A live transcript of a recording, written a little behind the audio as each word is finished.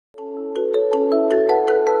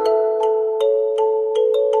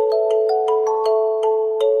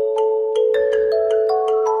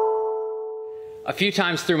few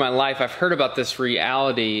times through my life, I've heard about this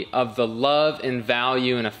reality of the love and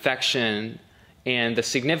value and affection and the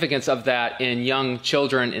significance of that in young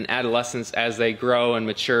children and adolescents as they grow and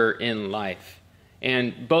mature in life.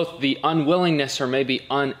 And both the unwillingness or maybe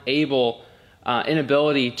inability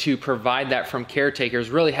to provide that from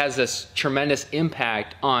caretakers really has this tremendous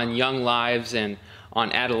impact on young lives and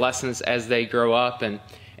on adolescents as they grow up. And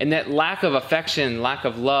that lack of affection, lack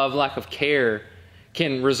of love, lack of care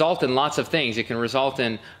can result in lots of things. It can result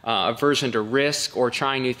in aversion to risk or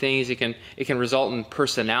trying new things. It can result in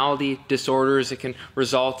personality disorders. It can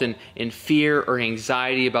result in fear or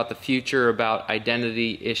anxiety about the future, about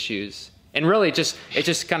identity issues. And really, it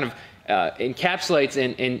just kind of encapsulates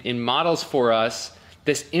and models for us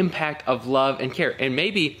this impact of love and care. And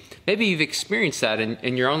maybe you've experienced that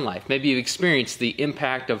in your own life. Maybe you've experienced the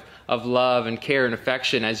impact of love and care and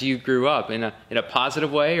affection as you grew up in a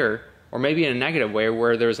positive way or maybe in a negative way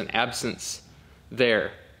where there's an absence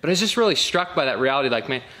there. But I was just really struck by that reality, like,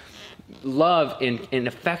 man, love and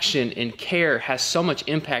affection and care has so much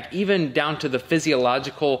impact, even down to the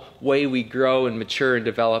physiological way we grow and mature and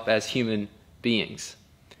develop as human beings.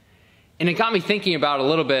 And it got me thinking about a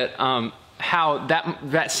little bit how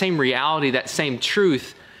that same reality, that same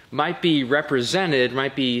truth might be represented,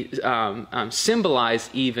 might be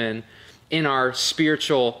symbolized even in our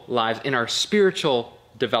spiritual lives, in our spiritual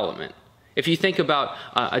development. If you think about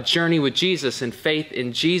a journey with Jesus and faith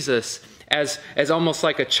in Jesus as almost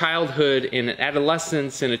like a childhood and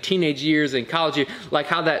adolescence and a teenage years and college years, like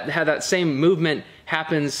how that same movement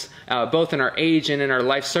happens both in our age and in our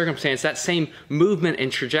life circumstance, that same movement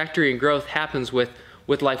and trajectory and growth happens with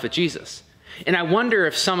life with Jesus. And I wonder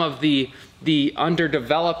if some of the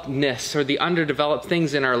underdevelopedness or the underdeveloped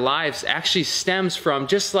things in our lives actually stems from,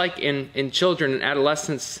 just like in children and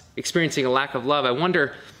adolescents experiencing a lack of love, I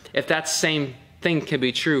wonder if that same thing can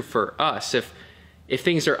be true for us. If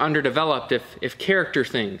things are underdeveloped, if character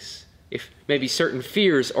things, if maybe certain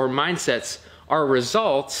fears or mindsets are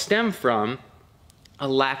results stem from a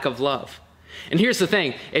lack of love. And here's the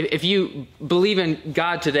thing, if you believe in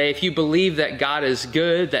God today, if you believe that God is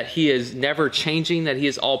good, that He is never changing, that He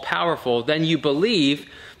is all-powerful, then you believe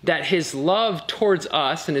that His love towards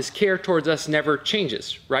us and His care towards us never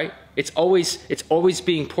changes, right? It's always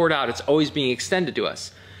being poured out. It's always being extended to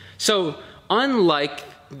us. So unlike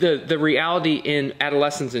the reality in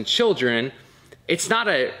adolescents and children, it's not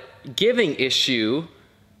a giving issue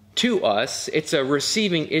to us. It's a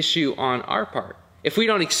receiving issue on our part. If we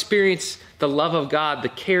don't experience the love of God, the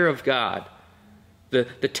care of God, the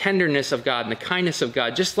tenderness of God and the kindness of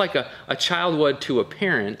God, just like a child would to a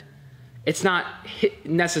parent, it's not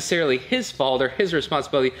necessarily his fault or his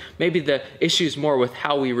responsibility. Maybe the issue is more with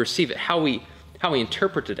how we receive it, how we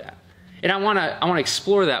interpret that. And I want to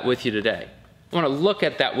explore that with you today. I want to look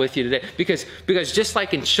at that with you today because just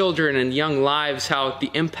like in children and young lives, how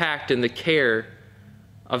the impact and the care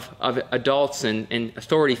of adults and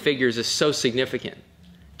authority figures is so significant.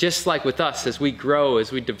 Just like with us, as we grow,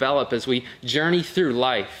 as we develop, as we journey through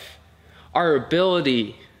life, our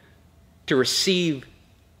ability to receive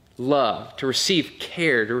love, to receive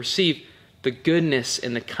care, to receive the goodness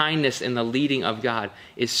and the kindness and the leading of God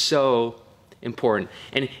is so important.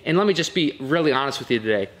 And let me just be really honest with you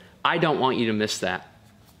today. I don't want you to miss that.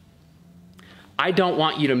 I don't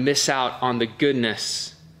want you to miss out on the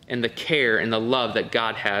goodness and the care and the love that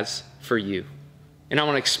God has for you. And I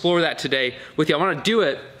want to explore that today with you. I want to do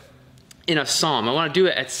it in a psalm. I want to do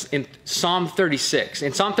it in Psalm 36.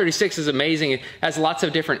 And Psalm 36 is amazing. It has lots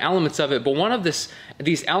of different elements of it. But one of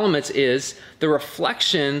these elements is the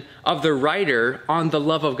reflection of the writer on the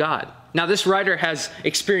love of God. Now, this writer has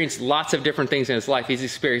experienced lots of different things in his life. He's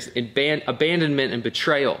experienced abandonment and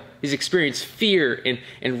betrayal. He's experienced fear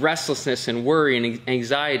and restlessness and worry and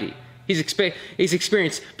anxiety. He's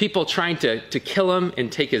experienced people trying to kill him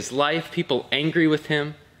and take his life, people angry with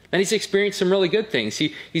him. Then he's experienced some really good things.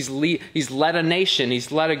 He's led a nation.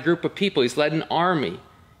 He's led a group of people. He's led an army.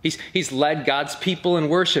 He's led God's people in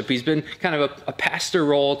worship. He's been kind of a pastor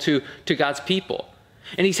role to God's people.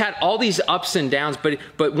 And he's had all these ups and downs,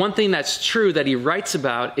 but one thing that's true that he writes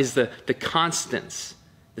about is the constants,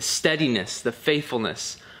 the steadiness, the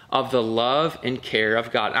faithfulness of the love and care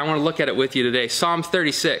of God. I want to look at it with you today. Psalm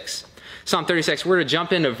 36. Psalm 36, we're going to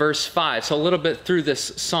jump into verse 5. So a little bit through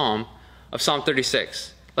this psalm of Psalm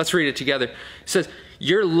 36. Let's read it together. It says,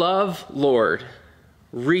 "Your love, Lord,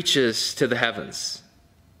 reaches to the heavens.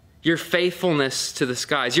 Your faithfulness to the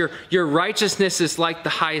skies. Your righteousness is like the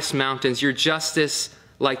highest mountains. Your justice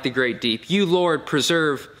like the great deep. You, Lord,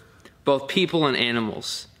 preserve both people and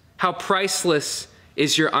animals. How priceless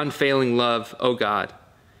is your unfailing love, O God.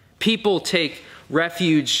 People take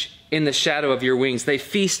refuge in the shadow of your wings. They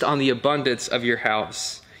feast on the abundance of your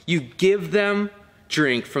house. You give them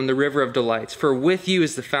drink from the river of delights. For with you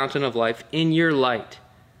is the fountain of life. In your light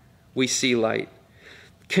we see light.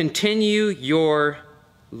 Continue your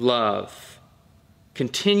love.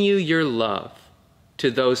 Continue your love to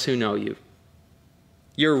those who know you.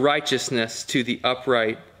 Your righteousness to the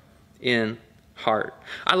upright in heart.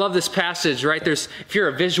 I love this passage, right? If you're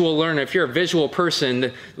a visual learner, if you're a visual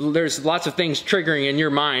person, there's lots of things triggering in your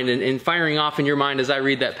mind and firing off in your mind as I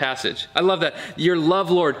read that passage. I love that. Your love,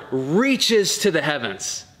 Lord, reaches to the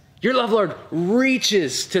heavens. Your love, Lord,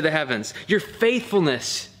 reaches to the heavens. Your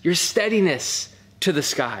faithfulness, your steadiness to the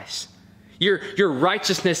skies. Your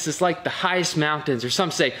righteousness is like the highest mountains, or some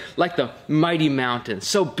say like the mighty mountains,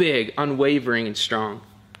 so big, unwavering, and strong.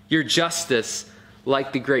 Your justice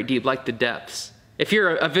like the great deep, like the depths. If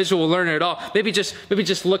you're a visual learner at all, maybe just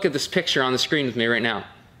look at this picture on the screen with me right now.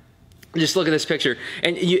 Just look at this picture.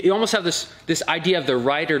 And you almost have this idea of the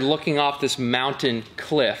writer looking off this mountain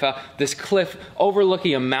cliff, this cliff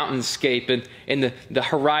overlooking a mountainscape and the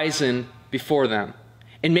horizon before them.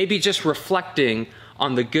 And maybe just reflecting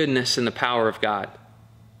on the goodness and the power of God.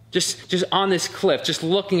 Just on this cliff, just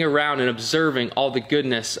looking around and observing all the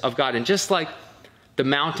goodness of God. And just like the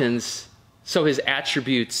mountains, so his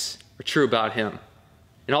attributes are true about him.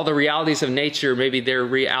 And all the realities of nature, maybe they're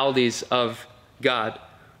realities of God.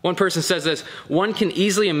 One person says this: one can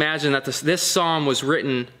easily imagine that this psalm was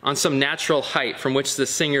written on some natural height from which the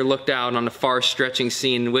singer looked out on a far-stretching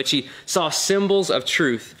scene in which he saw symbols of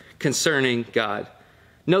truth concerning God.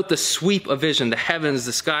 Note the sweep of vision. The heavens,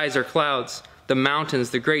 the skies are clouds, the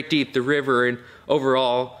mountains, the great deep, the river, and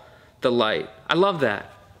overall the light. I love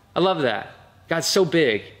that. I love that. God's so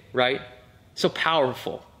big, right? So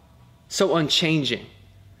powerful, so unchanging,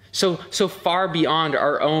 so far beyond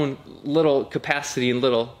our own little capacity and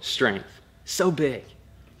little strength. So big.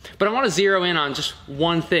 But I want to zero in on just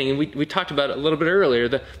one thing, and we talked about it a little bit earlier,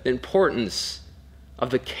 the importance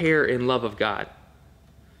of the care and love of God.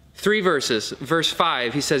 3 verses. Verse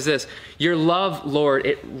 5, he says this: your love, Lord,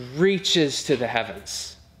 it reaches to the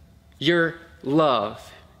heavens. Your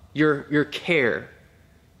love, your care,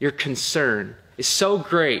 your concern is so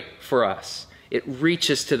great for us. It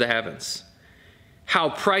reaches to the heavens. How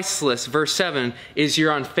priceless, verse 7, is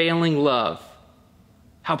your unfailing love.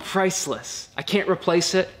 How priceless. I can't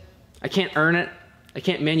replace it. I can't earn it. I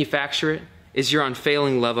can't manufacture it. Is your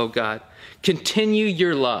unfailing love, O God. Continue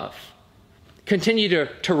your love. Continue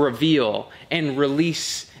to reveal and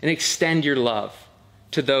release and extend your love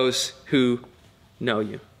to those who know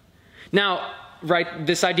you. Now, right,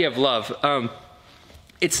 this idea of love,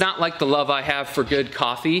 it's not like the love I have for good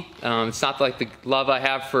coffee. It's not like the love I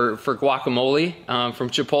have for guacamole from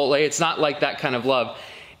Chipotle. It's not like that kind of love.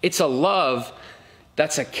 It's a love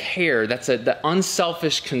that's a care, that's the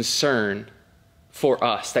unselfish concern for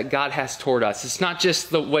us that God has toward us. It's not just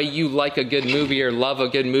the way you like a good movie or love a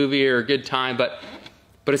good movie or a good time, but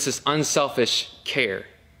it's this unselfish care.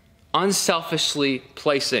 Unselfishly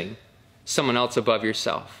placing someone else above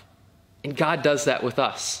yourself. And God does that with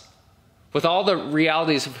us. With all the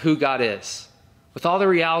realities of who God is, with all the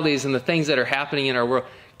realities and the things that are happening in our world,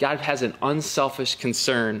 God has an unselfish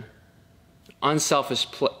concern,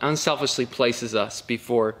 unselfishly places us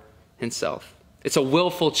before himself. It's a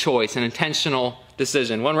willful choice, an intentional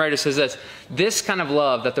decision. One writer says this kind of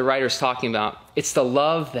love that the writer's talking about, it's the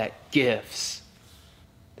love that gives.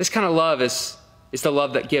 This kind of love is the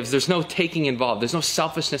love that gives. There's no taking involved. There's no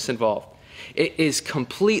selfishness involved. It is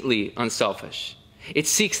completely unselfish. It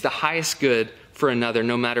seeks the highest good for another,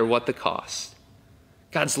 no matter what the cost.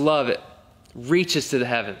 God's love, it reaches to the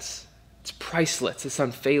heavens. It's priceless. It's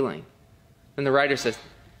unfailing. And the writer says,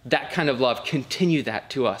 that kind of love, continue that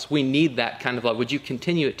to us. We need that kind of love. Would you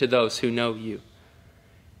continue it to those who know you?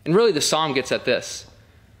 And really the psalm gets at this,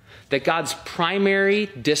 that God's primary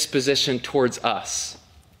disposition towards us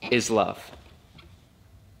is love.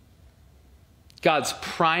 God's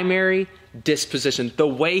primary disposition, the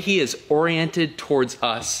way he is oriented towards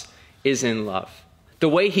us, is in love. The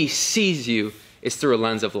way he sees you is through a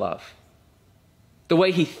lens of love. The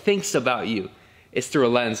way he thinks about you is through a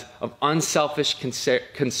lens of unselfish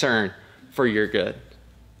concern for your good.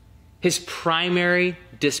 His primary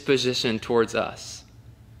disposition towards us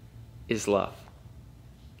is love.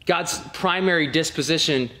 God's primary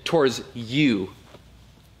disposition towards you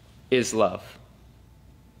is love.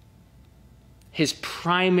 His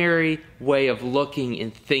primary way of looking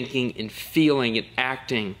and thinking and feeling and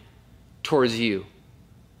acting towards you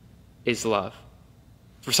is love.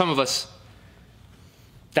 For some of us,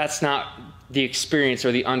 that's not the experience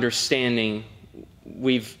or the understanding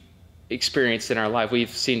we've experienced in our life, we've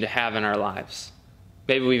seemed to have in our lives.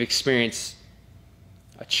 Maybe we've experienced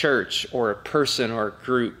a church or a person or a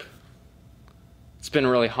group. It's been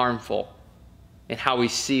really harmful in how we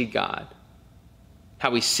see God,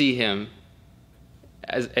 how we see him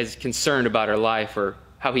as concerned about our life or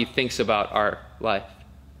how he thinks about our life.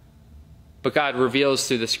 But God reveals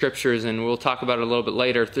through the scriptures, and we'll talk about it a little bit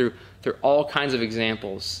later, through all kinds of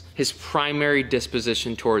examples, his primary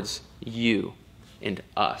disposition towards you and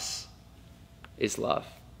us is love.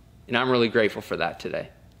 And I'm really grateful for that today.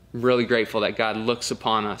 I'm really grateful that God looks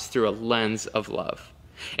upon us through a lens of love.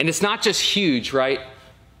 And it's not just huge, right?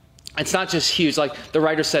 It's not just huge. Like the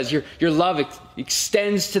writer says, your love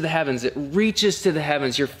extends to the heavens. It reaches to the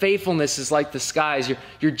heavens. Your faithfulness is like the skies.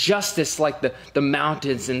 Your justice like the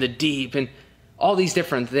mountains and the deep and all these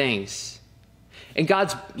different things. And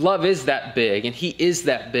God's love is that big, and he is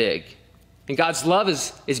that big. And God's love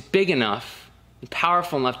is big enough and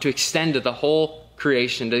powerful enough to extend to the whole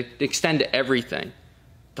creation, to extend to everything,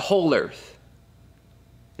 the whole earth.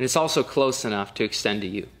 And it's also close enough to extend to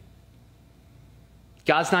you.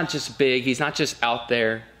 God's not just big. He's not just out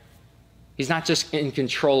there. He's not just in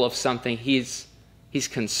control of something. He's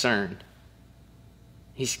concerned.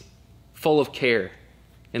 He's full of care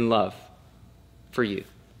and love for you.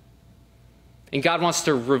 And God wants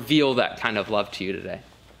to reveal that kind of love to you today.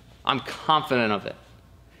 I'm confident of it.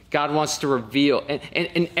 God wants to reveal,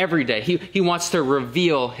 and every day, he wants to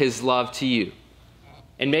reveal his love to you.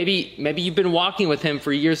 And maybe you've been walking with him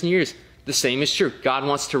for years and years. The same is true. God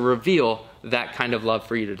wants to reveal that kind of love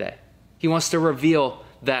for you today. He wants to reveal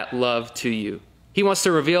that love to you. He wants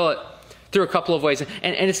to reveal it through a couple of ways. And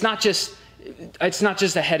it's not just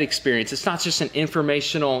a head experience. It's not just an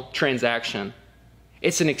informational transaction.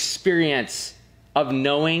 It's an experience of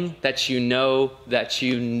knowing that you know that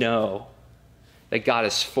you know that God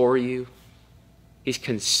is for you. He's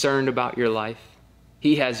concerned about your life.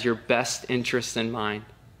 He has your best interest in mind.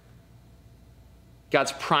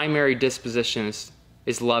 God's primary disposition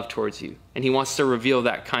is love towards you. And he wants to reveal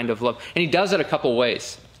that kind of love. And he does it a couple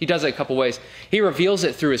ways. He reveals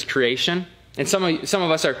it through his creation. And some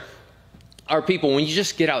of us are people, when you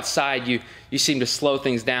just get outside, you seem to slow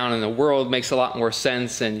things down and the world makes a lot more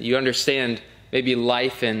sense and you understand maybe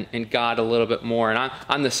life and God a little bit more. And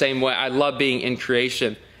I'm the same way. I love being in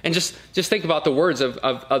creation. And just think about the words of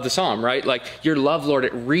the psalm, right? Like, your love, Lord,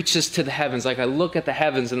 it reaches to the heavens. Like, I look at the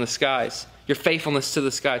heavens and the skies. Your faithfulness to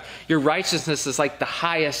the skies. Your righteousness is like the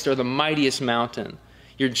highest or the mightiest mountain.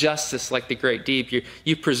 Your justice like the great deep.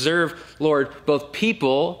 You preserve, Lord, both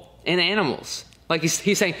people and animals. Like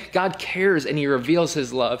he's saying, God cares and he reveals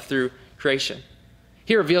his love through creation.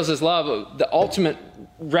 He reveals his love, the ultimate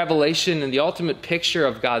revelation and the ultimate picture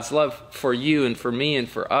of God's love for you and for me and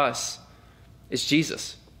for us is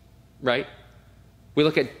Jesus, right? We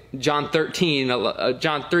look at John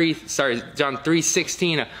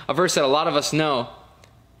 3:16, a verse that a lot of us know.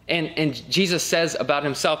 And Jesus says about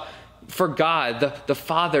himself, for God, the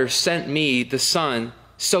Father sent me, the Son,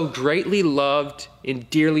 so greatly loved and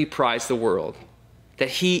dearly prized the world that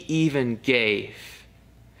he even gave.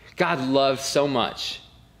 God loved so much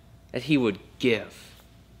that he would give.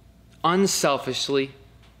 Unselfishly,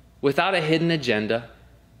 without a hidden agenda,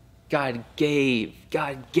 God gave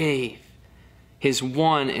his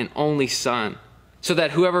one and only Son, so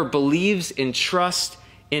that whoever believes and trusts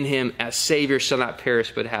in him as Savior shall not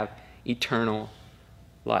perish but have eternal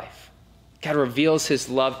life. God reveals his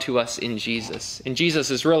love to us in Jesus. And Jesus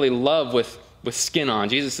is really love with skin on.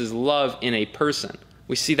 Jesus is love in a person.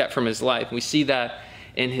 We see that from his life. We see that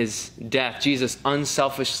in his death. Jesus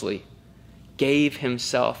unselfishly gave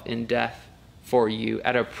himself in death for you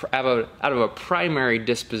out of a primary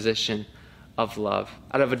disposition of love,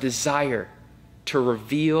 out of a desire to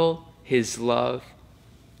reveal his love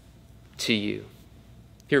to you.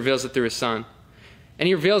 He reveals it through his Son. And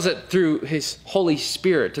he reveals it through his Holy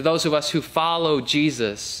Spirit to those of us who follow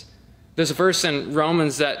Jesus. There's a verse in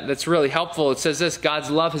Romans that's really helpful. It says this: God's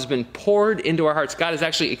love has been poured into our hearts. God has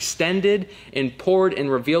actually extended and poured and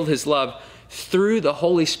revealed his love through the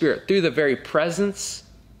Holy Spirit, through the very presence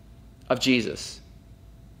of Jesus,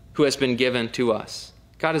 who has been given to us.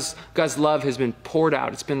 God's love has been poured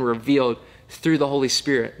out. It's been revealed through the Holy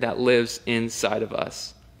Spirit that lives inside of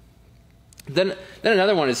us. Then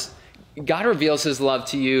another one is God reveals his love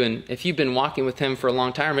to you, and if you've been walking with him for a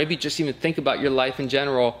long time, or maybe just even think about your life in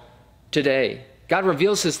general today, God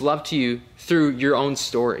reveals his love to you through your own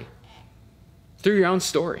story. Through your own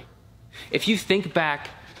story. If you think back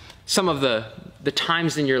some of the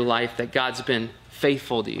times in your life that God's been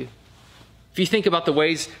faithful to you, If you think about the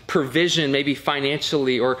ways provision, maybe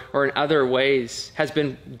financially or in other ways, has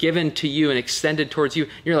been given to you and extended towards you,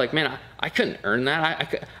 you're like, man, I couldn't earn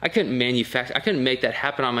that. I couldn't manufacture. I couldn't make that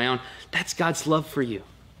happen on my own. That's God's love for you.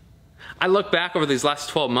 I look back over these last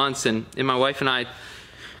 12 months, and my wife and I,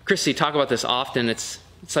 Christy, talk about this often. It's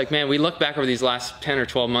like, man, we look back over these last 10 or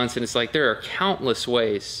 12 months, and it's like there are countless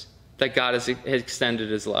ways that God has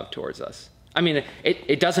extended his love towards us. I mean,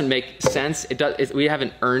 it doesn't make sense. We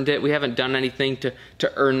haven't earned it. We haven't done anything to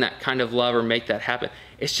earn that kind of love or make that happen.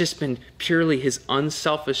 It's just been purely his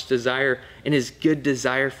unselfish desire and his good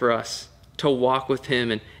desire for us to walk with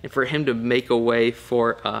him and for him to make a way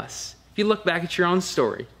for us. If you look back at your own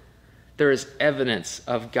story, there is evidence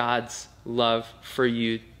of God's love for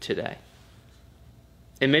you today.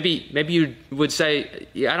 And maybe you would say,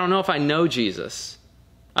 yeah, I don't know if I know Jesus.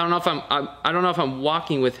 I don't know if I'm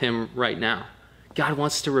walking with him right now. God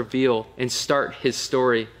wants to reveal and start his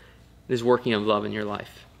story, his working of love in your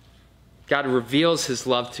life. God reveals his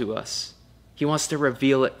love to us. He wants to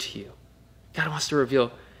reveal it to you. God wants to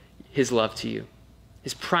reveal his love to you.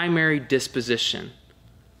 His primary disposition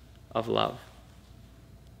of love.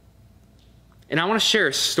 And I want to share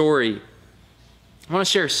a story. I want to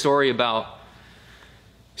share a story about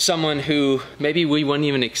someone who maybe we wouldn't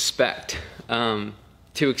even expect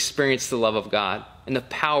to experience the love of God and the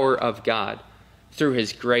power of God through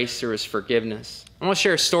his grace, through his forgiveness. I want to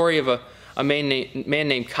share a story of a man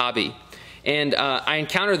named Kabi. And I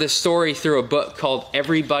encountered this story through a book called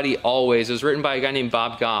Everybody Always. It was written by a guy named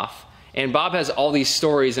Bob Goff. And Bob has all these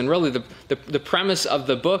stories, and really the premise of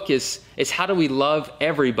the book is how do we love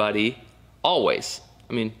everybody always?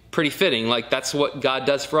 I mean, pretty fitting. Like, that's what God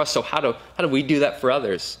does for us, so how do we do that for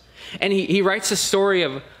others? And he writes a story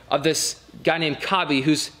of this guy named Kabi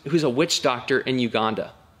who's a witch doctor in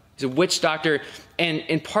Uganda. He's a witch doctor,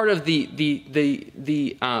 and part of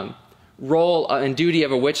the role and duty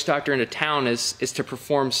of a witch doctor in a town is to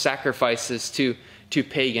perform sacrifices to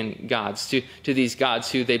pagan gods, to these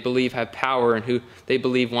gods who they believe have power and who they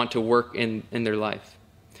believe want to work in their life.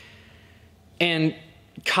 And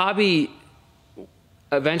Kabi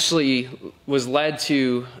eventually was led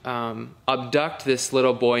to abduct this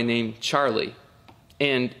little boy named Charlie.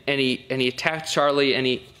 And he attacked Charlie, and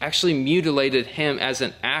he actually mutilated him as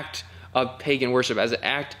an act of pagan worship, as an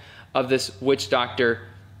act of this witch doctor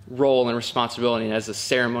role and responsibility, and as a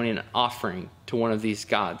ceremony and an offering to one of these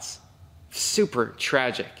gods. Super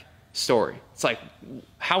tragic story. It's like,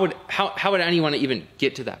 how would anyone even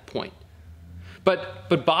get to that point?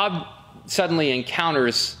 But Bob suddenly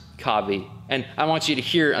encounters Kabi, and I want you to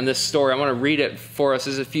hear on this story. I want to read it for us.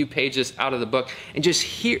 There's a few pages out of the book, and just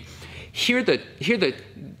hear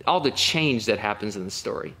all the change that happens in the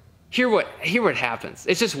story. Hear what happens.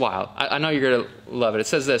 It's just wild. I know you're going to love it. It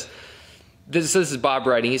says this. This is Bob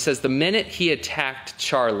writing. He says, "The minute he attacked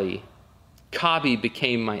Charlie, Kabi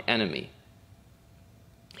became my enemy.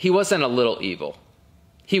 He wasn't a little evil.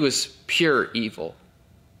 He was pure evil.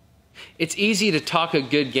 It's easy to talk a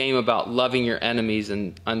good game about loving your enemies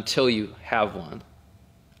until you have one.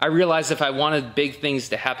 I realized if I wanted big things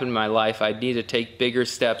to happen in my life, I'd need to take bigger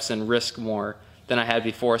steps and risk more than I had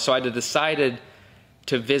before. So I decided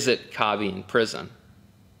to visit Kabi in prison.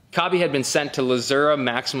 Kabi had been sent to Luzura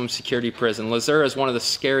Maximum Security Prison. Luzura is one of the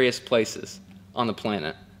scariest places on the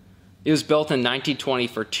planet. It was built in 1920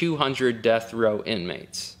 for 200 death row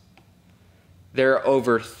inmates. There are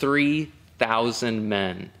over 3,000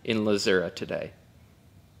 men in Luzura today.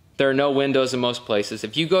 There are no windows in most places.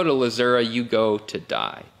 If you go to Luzura, you go to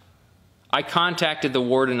die. I contacted the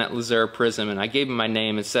warden at Luzura prison, and I gave him my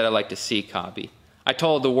name and said I'd like to see Kabi. I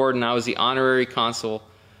told the warden I was the honorary consul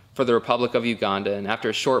for the Republic of Uganda, and after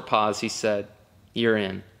a short pause, he said, "You're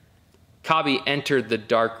in." Kabi entered the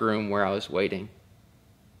dark room where I was waiting.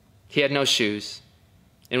 He had no shoes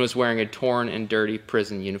and was wearing a torn and dirty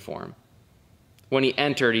prison uniform. When he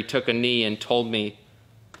entered, he took a knee and told me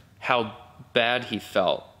how bad he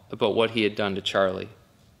felt about what he had done to Charlie.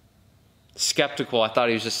 Skeptical, I thought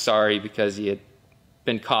he was just sorry because he had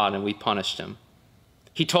been caught and we punished him.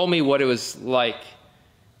 He told me what it was like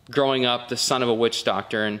growing up the son of a witch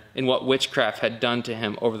doctor and what witchcraft had done to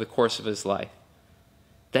him over the course of his life.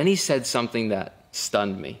 Then he said something that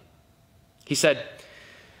stunned me. He said,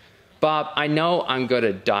 "Bob, I know I'm going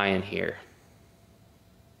to die in here."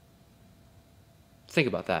 Think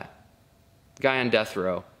about that. Guy on death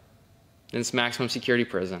row in this maximum security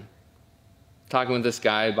prison, talking with this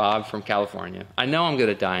guy, Bob, from California. I know I'm going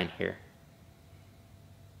to die in here.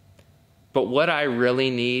 But what I really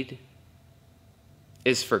need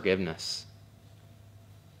is forgiveness.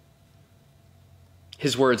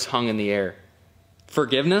 His words hung in the air.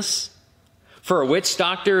 Forgiveness? For a witch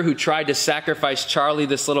doctor who tried to sacrifice Charlie,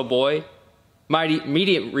 this little boy, my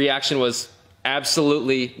immediate reaction was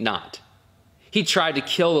absolutely not. He tried to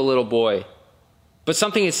kill the little boy, but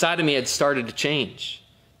something inside of me had started to change.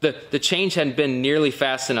 The change hadn't been nearly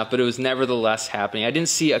fast enough, but it was nevertheless happening. I didn't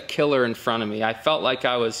see a killer in front of me. I felt like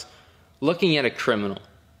I was looking at a criminal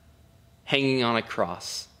hanging on a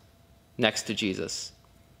cross next to Jesus.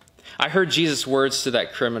 I heard Jesus' words to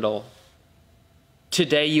that criminal,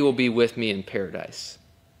 "Today you will be with me in paradise."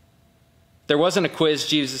 There wasn't a quiz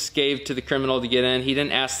Jesus gave to the criminal to get in. He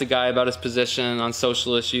didn't ask the guy about his position on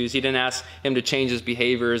social issues. He didn't ask him to change his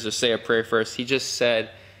behaviors or say a prayer first. He just said,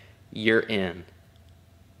 "You're in."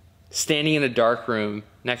 Standing in a dark room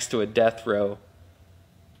next to a death row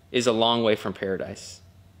is a long way from paradise.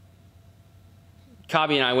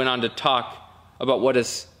 Kabi and I went on to talk about what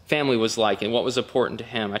his family was like and what was important to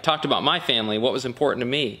him. I talked about my family, what was important to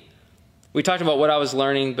me. We talked about what I was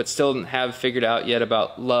learning but still didn't have figured out yet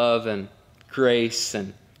about love and grace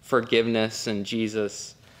and forgiveness and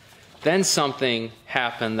Jesus. Then something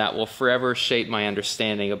happened that will forever shape my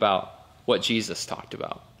understanding about what Jesus talked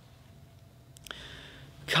about.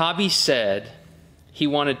 Kabi said he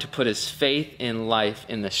wanted to put his faith in life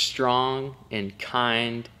in the strong and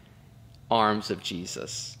kind arms of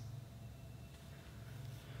Jesus.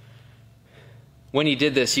 When he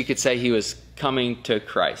did this, you could say he was coming to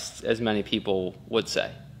Christ, as many people would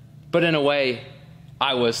say. But in a way,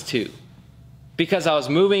 I was too. Because I was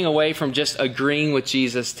moving away from just agreeing with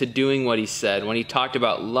Jesus to doing what he said when he talked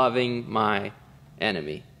about loving my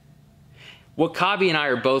enemy. What Kabi and I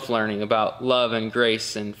are both learning about love and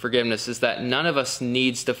grace and forgiveness is that none of us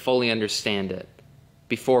needs to fully understand it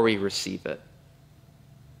before we receive it.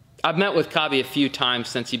 I've met with Kabi a few times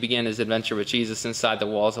since he began his adventure with Jesus inside the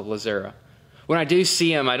walls of Lazura. When I do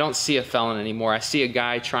see him, I don't see a felon anymore. I see a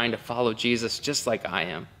guy trying to follow Jesus just like I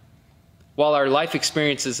am. While our life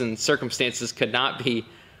experiences and circumstances could not be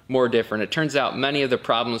more different, it turns out many of the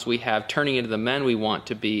problems we have turning into the men we want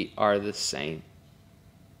to be are the same.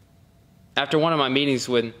 After one of my meetings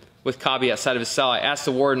with Kabi outside of his cell, I asked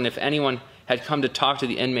the warden if anyone had come to talk to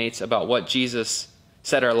the inmates about what Jesus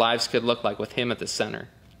said our lives could look like with him at the center.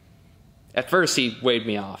 At first, he waved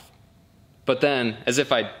me off. But then, as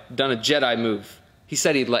if I'd done a Jedi move, he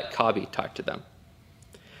said he'd let Kabi talk to them.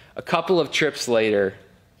 A couple of trips later,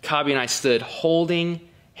 Kabi and I stood holding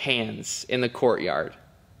hands in the courtyard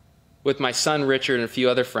with my son Richard and a few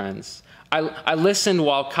other friends. I listened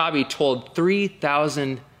while Kabi told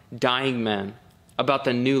 3,000 dying men about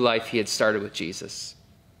the new life he had started with Jesus.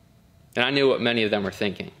 And I knew what many of them were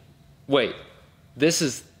thinking. Wait, this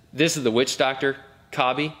is the witch doctor,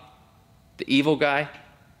 Kabi? The evil guy?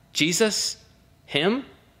 Jesus? Him?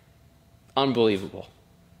 Unbelievable.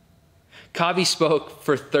 Kabi spoke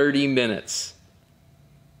for 30 minutes.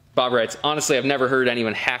 Bob writes, honestly, I've never heard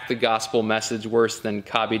anyone hack the gospel message worse than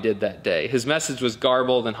Kabi did that day. His message was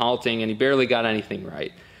garbled and halting, and he barely got anything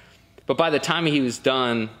right. But by the time he was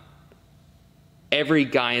done, every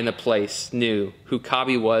guy in the place knew who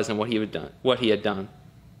Kabi was and what he had done.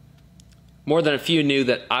 More than a few knew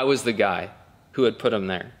that I was the guy who had put him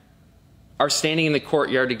there. Our standing in the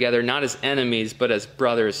courtyard together, not as enemies, but as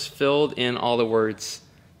brothers, filled in all the words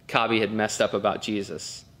Kabi had messed up about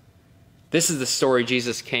Jesus. This is the story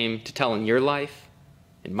Jesus came to tell in your life,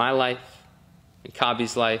 in my life, in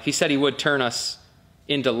Kabi's life. He said he would turn us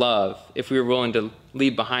into love if we were willing to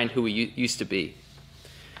leave behind who we used to be.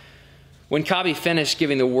 When Kabi finished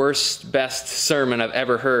giving the worst, best sermon I've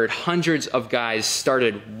ever heard, hundreds of guys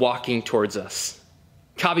started walking towards us.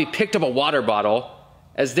 Kabi picked up a water bottle,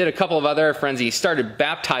 as did a couple of other friends. He started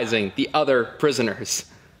baptizing the other prisoners.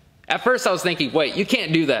 At first I was thinking, wait, you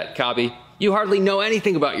can't do that, Kabi. You hardly know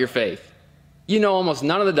anything about your faith. You know almost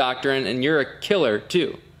none of the doctrine, and you're a killer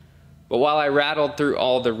too. But while I rattled through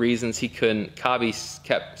all the reasons he couldn't, Kabi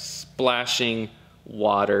kept splashing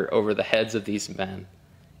water over the heads of these men,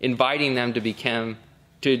 inviting them to begin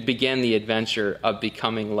the adventure of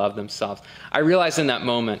becoming love themselves. I realized in that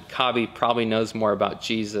moment, Kabi probably knows more about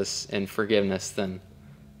Jesus and forgiveness than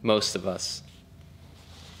most of us.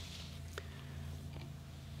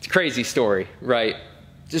 It's a crazy story, right?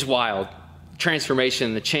 Just wild.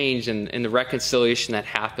 Transformation, the change, and the reconciliation that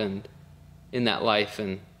happened in that life.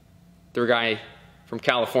 And the guy from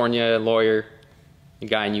California, a lawyer, a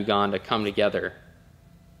guy in Uganda come together,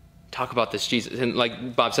 talk about this Jesus. And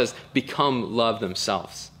like Bob says, become love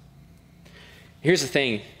themselves. Here's the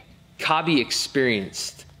thing. Kabi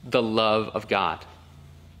experienced the love of God.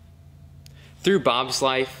 Through Bob's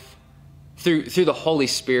life, through the Holy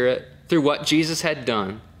Spirit, through what Jesus had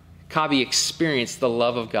done, Kabi experienced the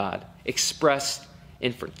love of God expressed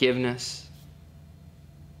in forgiveness.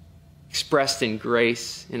 expressed in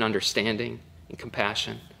grace and understanding and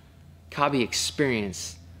compassion. Kabi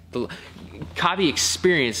experienced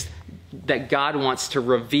that God wants to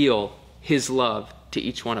reveal his love to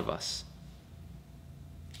each one of us.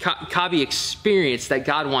 Kabi experienced that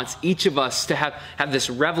God wants each of us to have this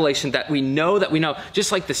revelation that we know,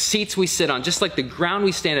 just like the seats we sit on, just like the ground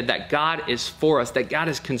we stand on, that God is for us, that God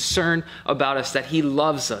is concerned about us, that he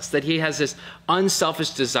loves us, that he has this unselfish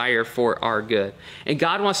desire for our good. And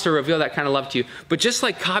God wants to reveal that kind of love to you. But just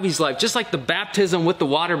like Kabi's life, just like the baptism with the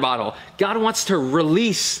water bottle, God wants to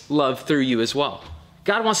release love through you as well.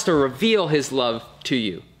 God wants to reveal his love to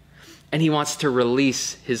you. And he wants to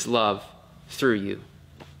release his love through you.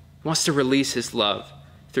 He wants to release his love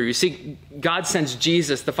through you. See, God sends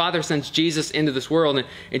Jesus, the Father sends Jesus into this world,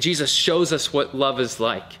 and Jesus shows us what love is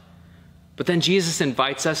like. But then Jesus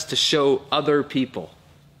invites us to show other people,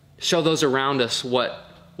 show those around us what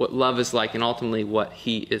love is like, and ultimately what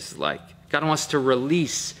he is like. God wants to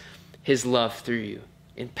release his love through you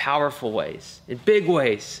in powerful ways, in big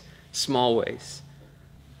ways, small ways.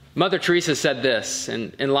 Mother Teresa said this,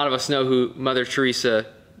 and a lot of us know who Mother Teresa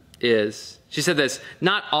is. She said this: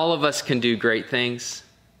 not all of us can do great things.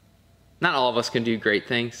 Not all of us can do great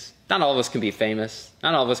things. Not all of us can be famous.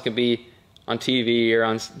 Not all of us can be on TV or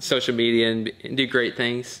on social media and do great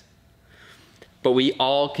things. But we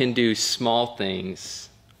all can do small things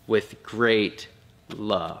with great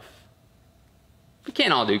love. We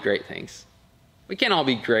can't all do great things. We can't all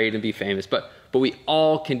be great and be famous, but we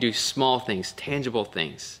all can do small things, tangible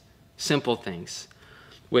things, simple things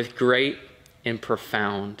with great and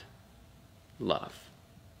profound love.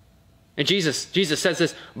 And Jesus says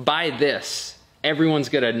this: by this, everyone's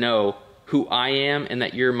going to know who I am and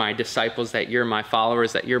that you're my disciples, that you're my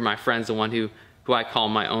followers, that you're my friends, the one who I call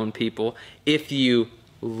my own people, if you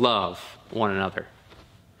love one another.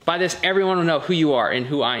 By this, everyone will know who you are and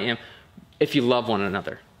who I am if you love one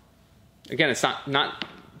another. Again, it's not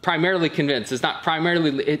primarily convinced. It's not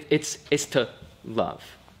primarily, it's to love.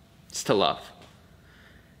 It's to love.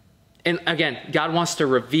 And again, God wants to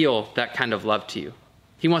reveal that kind of love to you.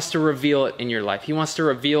 He wants to reveal it in your life. He wants to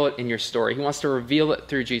reveal it in your story. He wants to reveal it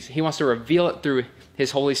through Jesus. He wants to reveal it through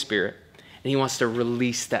his Holy Spirit. And he wants to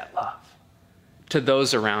release that love to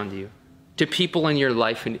those around you, to people in your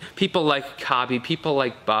life, and people like Kabi, people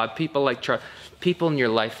like Bob, people like Charles, people in your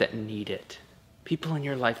life that need it. People in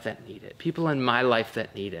your life that need it. People in my life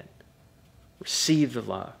that need it. Receive the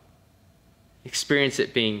love. Experience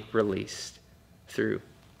it being released through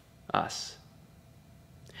us.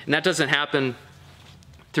 And that doesn't happen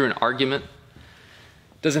through an argument.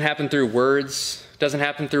 It doesn't happen through words. It doesn't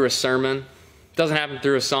happen through a sermon. It doesn't happen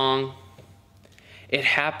through a song. It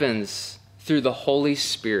happens through the Holy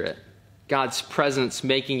Spirit. God's presence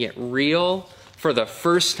making it real for the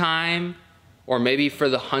first time, or maybe for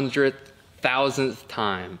the 100th, 1000th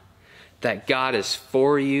time, that God is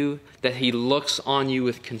for you, that he looks on you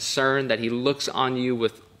with concern, that he looks on you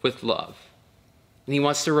with love. And he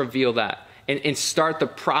wants to reveal that and start the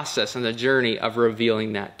process and the journey of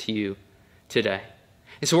revealing that to you today.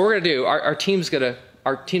 And so what we're going to do, our team's going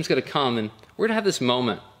to come, and we're going to have this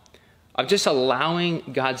moment of just allowing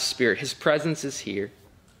God's Spirit, his presence is here,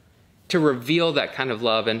 to reveal that kind of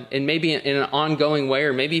love, and maybe in an ongoing way,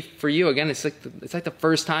 or maybe for you, again, it's like the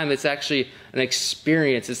first time it's actually an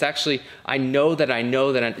experience. It's actually, I know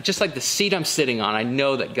that just like the seat I'm sitting on, I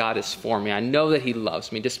know that God is for me. I know that he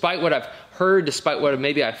loves me. Despite what I've heard, despite what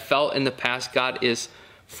maybe I've felt in the past, God is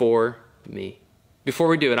for me. Before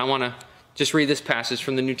we do it, I want to just read this passage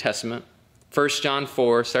from the New Testament, 1 John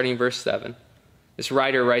 4, starting in verse 7. This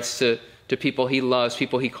writer writes to people he loves,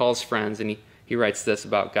 people he calls friends, and he writes this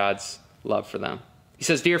about God's love for them. He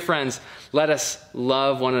says, "Dear friends, let us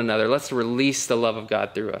love one another. Let's release the love of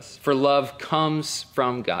God through us. For love comes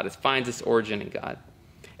from God. It finds its origin in God.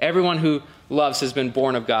 Everyone who loves has been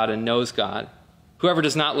born of God and knows God. Whoever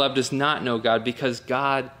does not love does not know God, because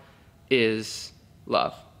God is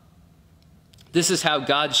love. This is how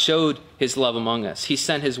God showed his love among us. He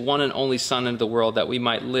sent his one and only Son into the world that we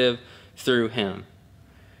might live through him.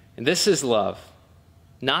 And this is love,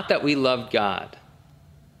 not that we loved God,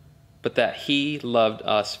 but that he loved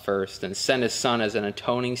us first and sent his Son as an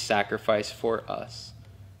atoning sacrifice for us.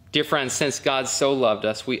 Dear friends, since God so loved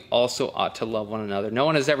us, we also ought to love one another. No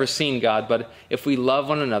one has ever seen God, but if we love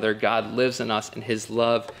one another, God lives in us, and his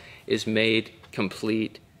love is made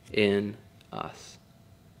complete in us."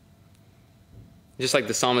 Just like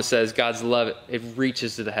the psalmist says, God's love, it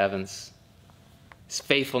reaches to the heavens. His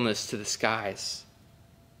faithfulness to the skies.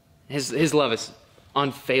 His love is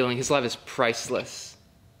unfailing. His love is priceless.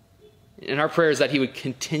 And our prayer is that he would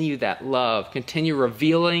continue that love, continue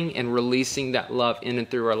revealing and releasing that love in and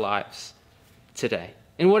through our lives today.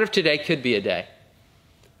 And what if today could be a day?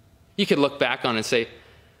 You could look back on it and say,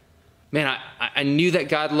 man, I knew that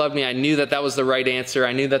God loved me. I knew that that was the right answer.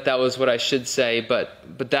 I knew that that was what I should say.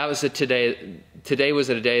 But that was it today. Today was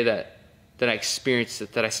a day that I experienced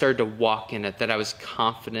it, that I started to walk in it, that I was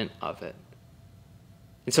confident of it.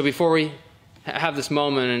 And so before we have this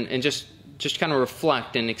moment and just kind of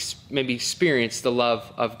reflect and maybe experience the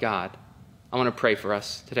love of God, I want to pray for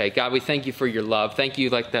us today. God, we thank you for your love. Thank you,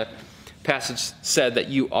 like the passage said, that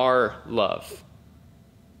you are love.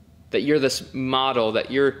 That you're this model,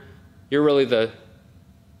 that you're really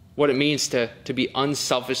what it means to be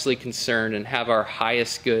unselfishly concerned and have our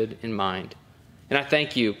highest good in mind. And I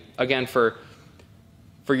thank you again for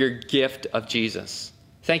your gift of Jesus.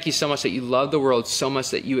 Thank you so much that you love the world so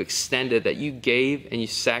much that you extended, that you gave and you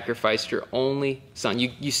sacrificed your only son.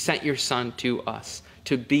 You sent your son to us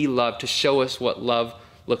to be loved, to show us what love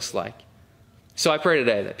looks like. So I pray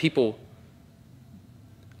today that people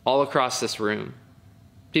all across this room,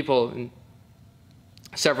 people in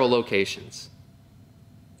several locations,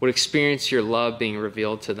 would experience your love being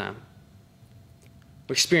revealed to them.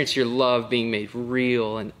 Would experience your love being made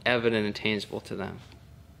real and evident and tangible to them.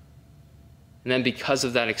 And then because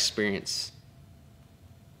of that experience,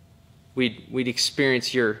 we'd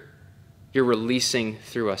experience your releasing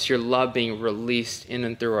through us, your love being released in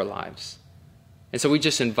and through our lives. And so we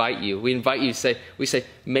just invite you. We invite you to say,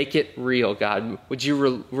 make it real, God. Would you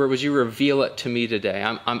reveal it to me today?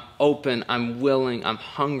 I'm open, I'm willing, I'm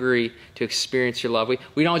hungry to experience your love.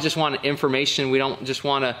 We don't just want information. We don't just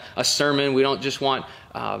want a sermon. We don't just want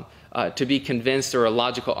to be convinced or a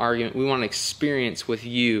logical argument. We want an experience with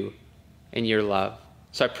you and your love.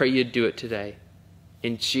 So I pray you'd do it today.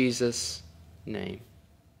 In Jesus' name.